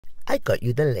I got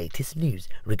you the latest news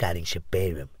regarding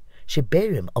Shibarium.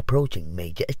 Shibarium approaching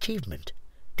major achievement.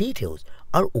 Details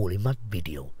are all in my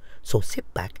video, so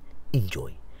sit back,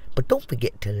 enjoy. But don't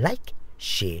forget to like,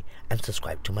 share and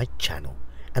subscribe to my channel.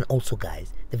 And also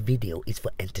guys, the video is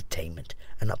for entertainment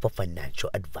and not for financial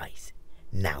advice.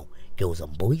 Now, girls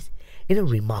and boys, in a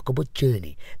remarkable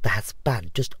journey that has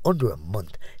spanned just under a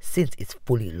month since it's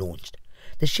fully launched,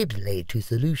 the Shib's Layer 2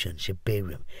 solution,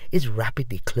 Shibarium, is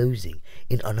rapidly closing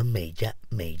in on a major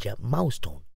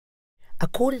milestone.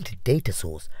 According to data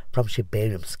source from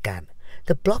Shibarium Scan,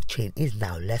 the blockchain is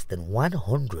now less than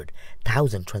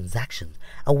 100,000 transactions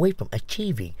away from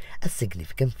achieving a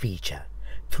significant feature: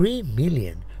 3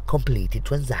 million completed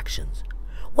transactions.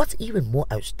 What's even more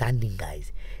outstanding,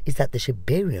 guys, is that the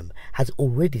Shibarium has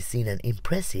already seen an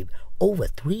impressive over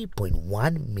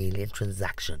 3.1 million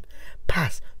transactions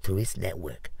pass through its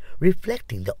network,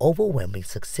 reflecting the overwhelming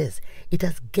success it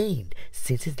has gained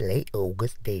since its late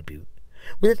August debut.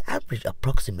 With an average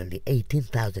approximately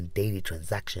 18,000 daily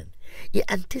transactions, it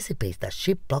anticipates that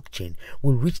Shib blockchain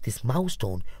will reach this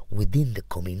milestone within the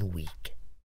coming week.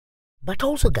 But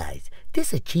also guys,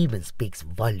 this achievement speaks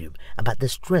volume about the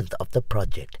strength of the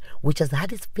project, which has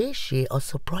had its fair share of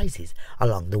surprises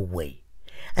along the way.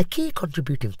 A key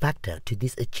contributing factor to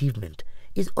this achievement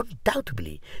is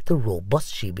undoubtedly the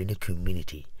robust Shiba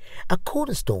community, a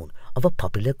cornerstone of a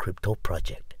popular crypto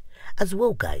project. As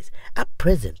well guys, at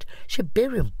present,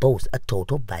 Shibarium boasts a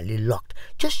total value locked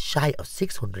just shy of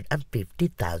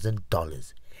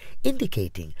 $650,000,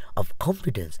 indicating of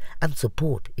confidence and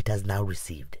support it has now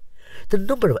received. The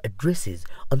number of addresses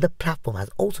on the platform has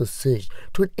also surged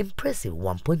to an impressive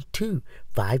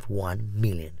 1.251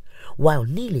 million, while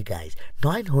nearly guys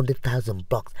 900,000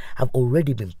 blocks have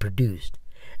already been produced.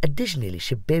 Additionally,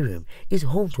 Shibarium is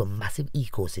home to a massive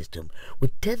ecosystem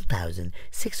with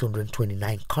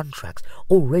 10,629 contracts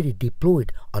already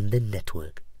deployed on the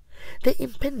network. The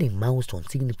impending milestone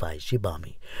signifies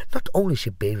not only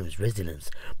Shibarium's resilience,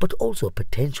 but also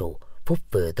potential for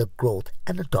further growth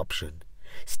and adoption.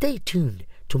 Stay tuned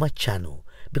to my channel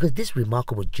because this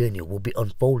remarkable journey will be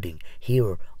unfolding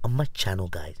here on my channel,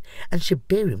 guys, and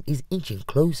Shibarium is inching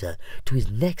closer to his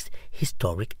next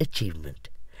historic achievement.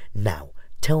 Now,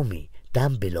 tell me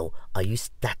down below, are you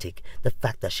ecstatic the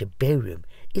fact that Shibarium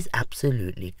is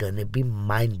absolutely gonna be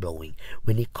mind-blowing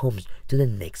when it comes to the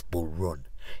next bull run?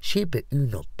 Shiba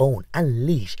Inu, Bone and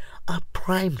Leash are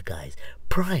primed, guys,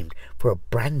 primed for a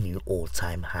brand new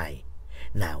all-time high.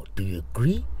 Now, do you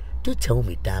agree? Do tell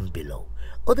me down below.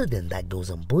 Other than that, girls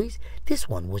and boys, this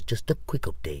one was just a quick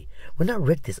update. When I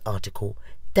read this article,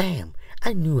 damn,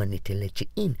 I knew I need to let you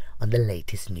in on the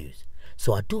latest news.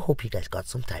 So I do hope you guys got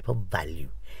some type of value,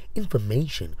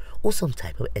 information or some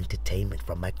type of entertainment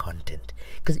from my content.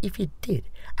 Because if you did,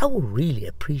 I would really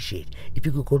appreciate if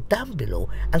you could go down below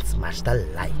and smash that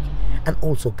like. And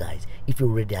also guys, if you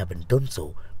already haven't done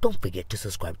so, don't forget to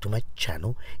subscribe to my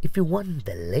channel if you want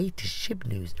the latest Shib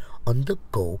news on the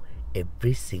go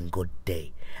every single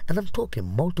day. And I'm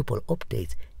talking multiple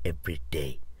updates every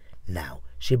day. Now,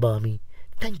 Shibami,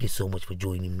 thank you so much for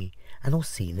joining me, and I'll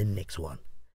see you in the next one.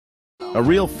 A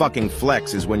real fucking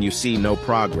flex is when you see no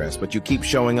progress, but you keep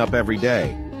showing up every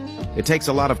day. It takes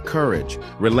a lot of courage,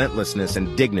 relentlessness,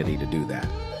 and dignity to do that.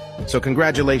 So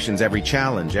congratulations, every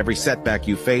challenge, every setback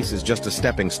you face is just a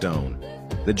stepping stone.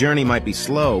 The journey might be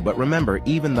slow, but remember,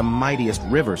 even the mightiest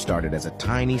river started as a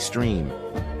tiny stream.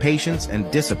 Patience and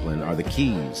discipline are the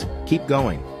keys. Keep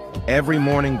going. Every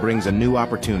morning brings a new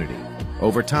opportunity.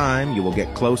 Over time, you will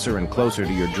get closer and closer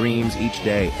to your dreams each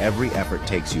day. Every effort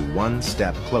takes you one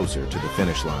step closer to the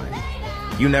finish line.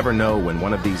 You never know when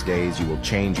one of these days you will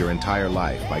change your entire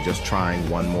life by just trying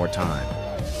one more time.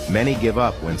 Many give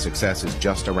up when success is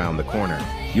just around the corner.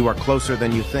 You are closer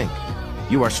than you think.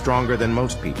 You are stronger than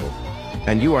most people.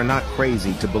 And you are not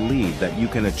crazy to believe that you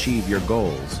can achieve your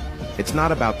goals. It's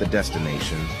not about the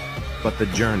destination, but the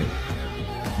journey.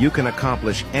 You can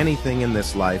accomplish anything in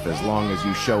this life as long as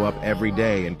you show up every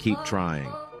day and keep trying.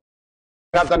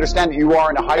 You have to understand that you are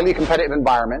in a highly competitive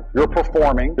environment. You're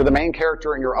performing. You're the main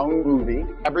character in your own movie.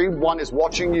 Everyone is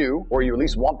watching you, or you at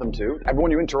least want them to.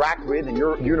 Everyone you interact with in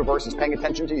your universe is paying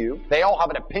attention to you. They all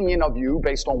have an opinion of you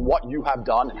based on what you have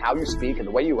done and how you speak and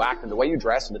the way you act and the way you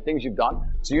dress and the things you've done.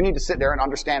 So you need to sit there and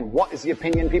understand, what is the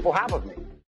opinion people have of me?